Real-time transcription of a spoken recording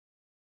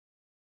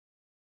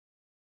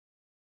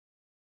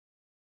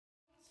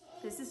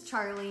This is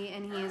Charlie,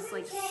 and he is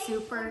like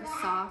super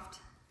soft,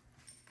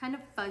 kind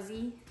of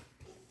fuzzy,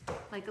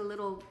 like a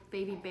little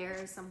baby bear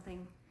or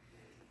something.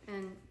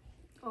 And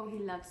oh, he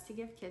loves to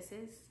give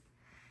kisses.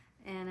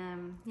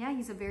 And yeah,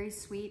 he's a very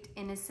sweet,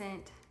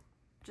 innocent,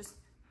 just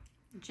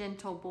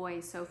gentle boy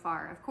so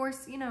far. Of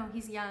course, you know,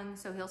 he's young,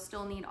 so he'll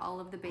still need all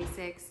of the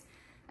basics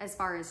as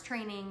far as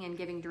training and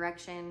giving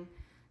direction,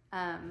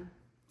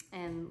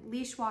 and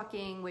leash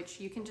walking, which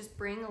you can just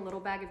bring a little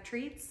bag of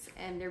treats,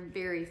 and they're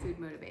very food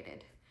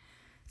motivated.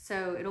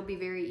 So it'll be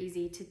very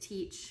easy to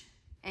teach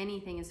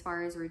anything as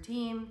far as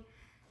routine,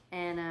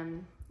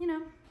 and you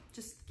know,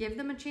 just give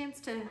them a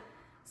chance to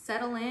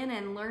settle in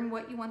and learn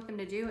what you want them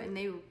to do. And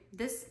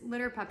this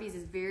litter of puppies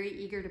is very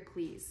eager to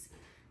please.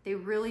 They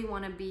really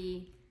want to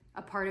be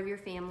a part of your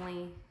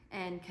family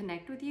and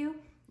connect with you.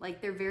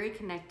 Like, they're very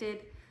connected.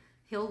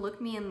 He'll look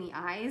me in the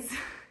eyes.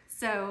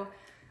 So,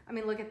 I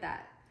mean, look at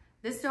that.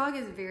 This dog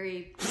is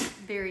very,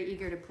 very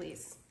eager to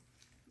please.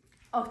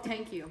 Oh,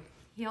 thank you.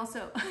 He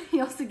also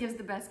gives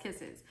the best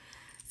kisses.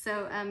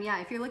 So yeah,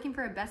 if you're looking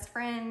for a best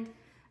friend,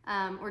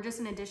 or just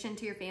an addition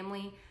to your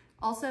family.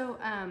 Also,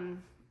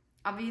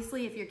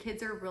 obviously, if your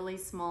kids are really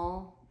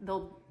small,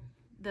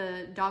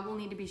 the dog will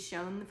need to be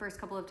shown the first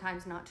couple of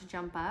times not to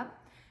jump up.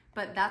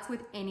 But that's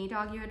with any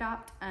dog you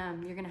adopt.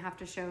 You're gonna have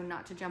to show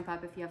not to jump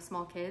up if you have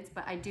small kids.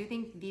 But I do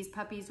think these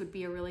puppies would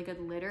be a really good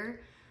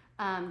litter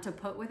to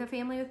put with a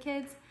family with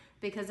kids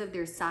because of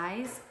their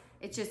size.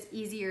 It's just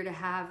easier to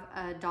have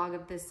a dog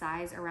of this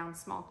size around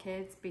small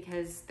kids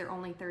because they're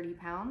only 30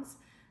 pounds.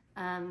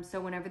 So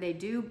whenever they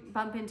do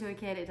bump into a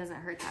kid, it doesn't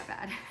hurt that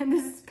bad. And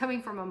this is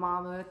coming from a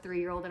mom of a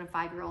 3-year-old and a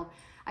 5-year-old.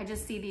 I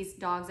just see these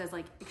dogs as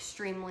like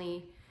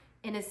extremely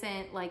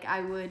innocent. Like,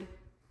 I would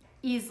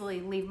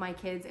easily leave my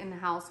kids in the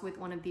house with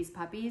one of these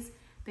puppies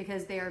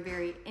because they are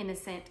very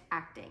innocent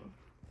acting.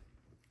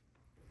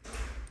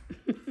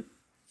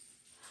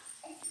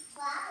 It's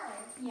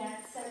flowers. Yeah,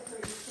 it's so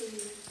pretty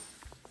too.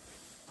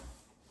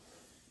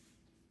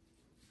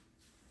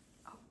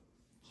 Oh,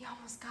 he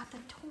almost got the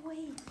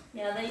toy.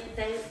 Yeah, they do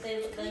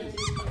give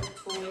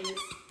toys.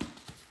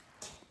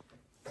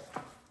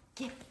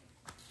 Get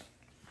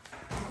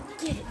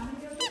Get it. I'm gonna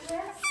go get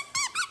dressed.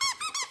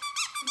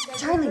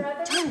 Charlie,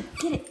 Charlie,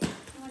 get it. You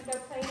wanna go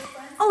play with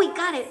friends? Oh, he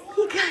got it.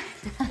 He got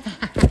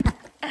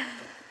it.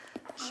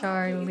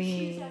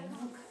 Charlie.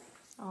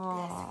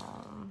 Oh.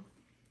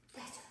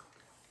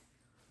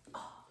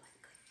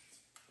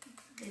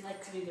 They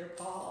like to do their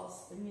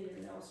paws. They need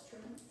their nails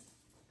trimmed.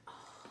 Oh,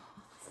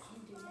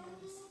 can't do nails.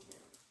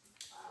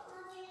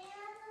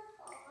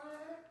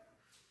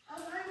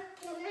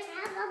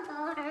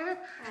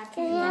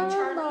 After you let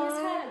Charlie his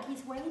hug,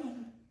 he's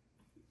waiting.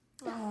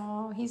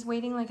 Oh, he's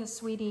waiting like a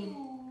sweetie.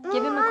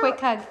 Give him a quick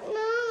hug. No,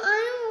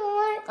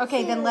 I don't want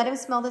Okay, to. then let him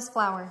smell this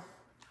flower.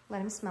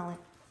 Let him smell it.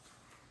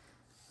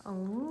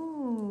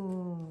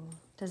 Oh,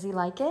 does he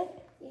like it?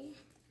 Yeah.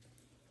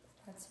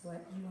 That's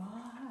what you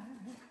are.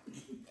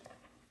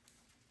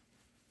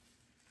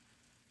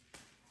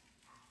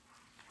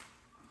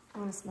 I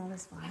want to smell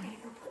this flower.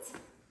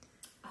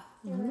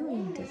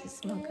 Ooh, does it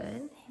smell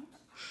good?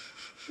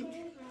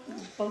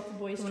 Both the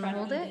boys You try wanna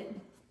hold to eat it? it.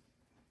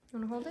 You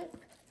want to hold it?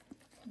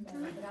 No,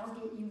 but I'll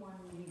get you one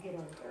when you get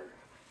older.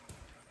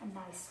 A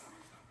nice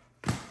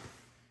one.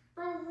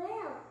 I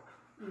will.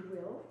 You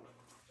will?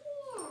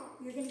 Yeah.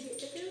 You're gonna get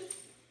the food?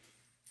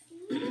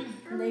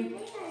 I'm They, bigger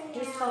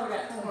his now. color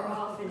got tore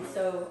off, and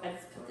so I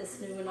just put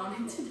this new one on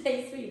him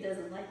today, so he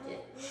doesn't like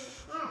it.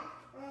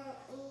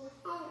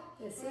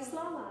 This is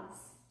Lala's.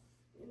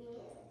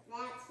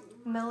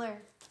 That's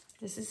Miller.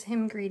 This is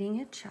him greeting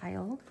a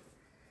child.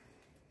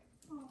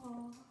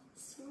 Oh,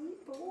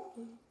 sweet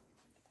boy.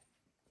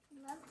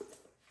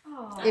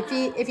 Oh.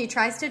 If he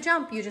tries to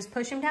jump, you just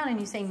push him down and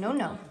you say no,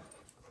 no.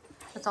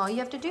 That's all you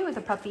have to do with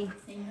a puppy.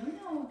 Say no,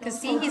 no. Because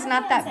Don't see, hold he's your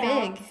not that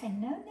hands big. out. Say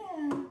no,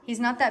 no. He's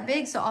not that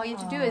big, so all you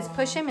have to do is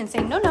push him and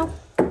say no, no.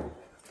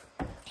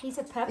 He's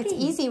a puppy. It's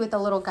easy with a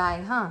little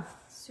guy, huh?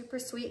 Super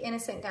sweet,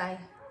 innocent guy.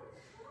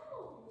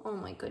 Oh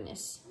my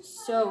goodness.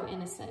 So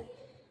innocent.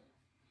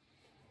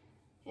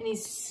 And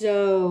he's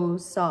so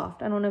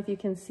soft. I don't know if you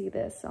can see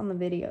this on the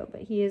video,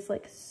 but he is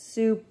like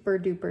super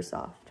duper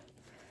soft.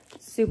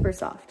 Super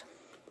soft.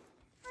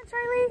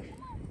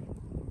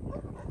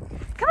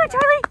 Come on,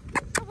 Charlie.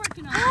 Come on,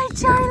 Charlie. Hi,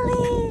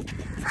 Charlie.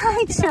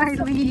 Hi,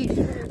 Charlie.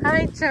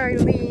 Hi,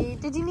 Charlie.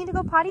 Did you need to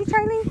go potty,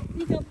 Charlie?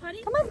 You go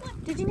potty? Come on.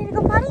 Did you need to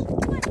go potty?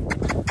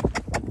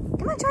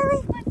 Come on,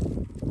 Charlie.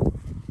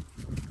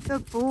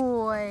 Good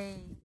boy.